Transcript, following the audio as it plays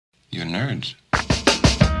nerds.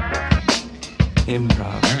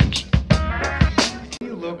 Improv nerds. What do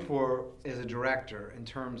you look for as a director in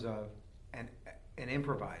terms of an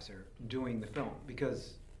improviser doing the film?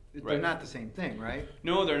 Because they're not the same thing, right?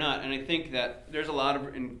 No, they're not. And I think that there's a lot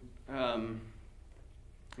of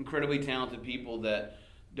incredibly talented people that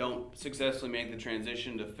don't successfully make the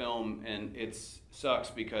transition to film, and it sucks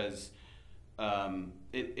because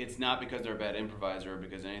it's not because they're a bad improviser or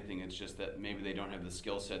because anything. It's just that maybe they don't have the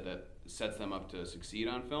skill set that sets them up to succeed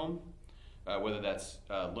on film, whether that's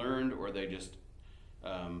learned or they just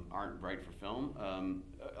aren't right for film.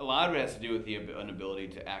 A lot of it has to do with an ability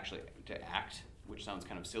to actually act, which sounds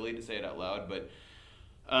kind of silly to say it out loud, but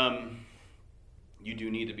you do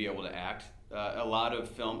need to be able to act. A lot of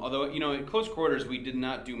film, although, in close quarters, we did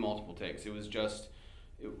not do multiple takes. It was just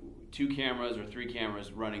 2 cameras or 3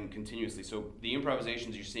 cameras running continuously. So the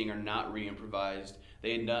improvisations you're seeing are not re-improvised.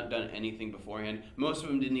 They had not done anything beforehand. Most of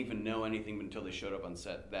them didn't even know anything until they showed up on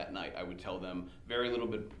set that night. I would tell them very little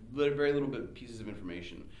bit pieces of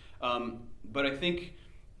information. But I think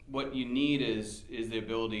what you need is the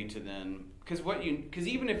ability to then, because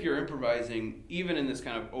even if you're improvising, even in this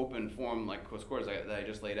kind of open form like close quarters that I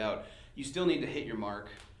just laid out, you still need to hit your mark.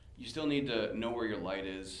 You still need to know where your light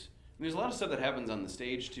is. And there's a lot of stuff that happens on the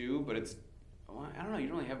stage too, but I don't know, you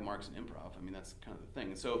don't really have marks in improv. I mean, that's kind of the thing.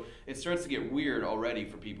 And so it starts to get weird already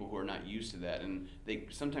for people who are not used to that. And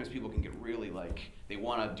sometimes people can get really they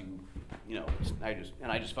want to do, I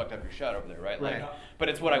just fucked up your shot over there, right? Right. But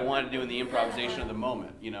it's what I want to do in the improvisation of the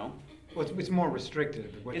moment, Well, it's more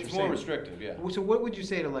restrictive. It's more restrictive, yeah. So what would you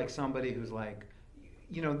say to somebody who's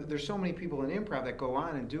there's so many people in improv that go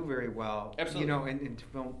on and do very well, absolutely, in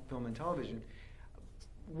film and television.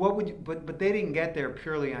 What would you, but they didn't get there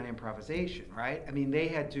purely on improvisation, right? I mean, they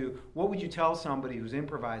had to. What would you tell somebody who's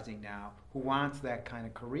improvising now who wants that kind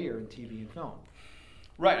of career in TV and film?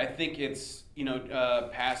 Right. I think it's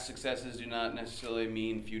past successes do not necessarily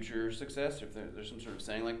mean future success. If there's some sort of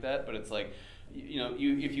saying like that, but it's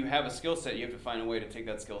if you have a skill set, you have to find a way to take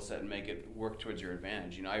that skill set and make it work towards your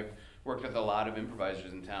advantage. I've worked with a lot of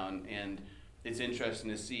improvisers in town, and it's interesting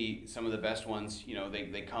to see some of the best ones.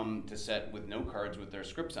 They come to set with note cards with their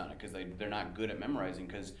scripts on it because they're not good at memorizing.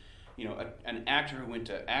 Because an actor who went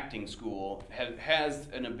to acting school has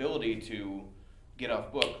an ability to get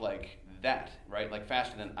off book like that, right?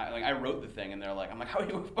 Faster than I wrote the thing, and they're like, I'm like, how are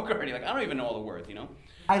you off book already? I don't even know all the words,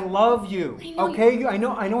 I love you. Okay, I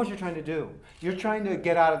know what you're trying to do. You're trying to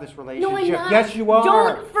get out of this relationship. No, I'm not. Yes, you are.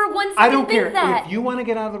 Don't for one second I don't care. think that. If you want to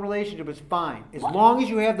get out of the relationship, it's fine. As long as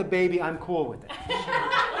you have the baby, I'm cool with it.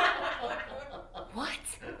 What?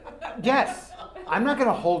 Yes. I'm not going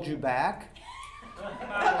to hold you back.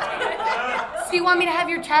 So you want me to have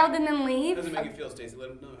your child and then leave? How does it make you feel, Stacey? Let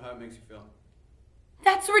them know how it makes you feel.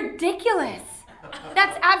 That's ridiculous.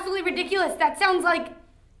 That's absolutely ridiculous. That sounds like...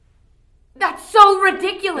 That's so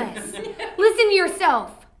ridiculous. Listen to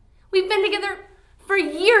yourself. We've been together for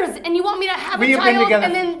years, and you want me to have a child,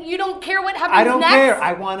 and then you don't care what happens next? I don't care.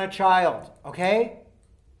 I want a child, okay?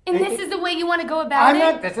 And this is the way you want to go about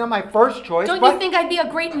it? That's not my first choice. Don't you think I'd be a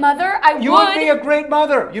great mother? You would be a great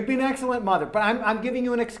mother. You'd be an excellent mother. But I'm giving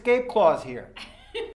you an escape clause here.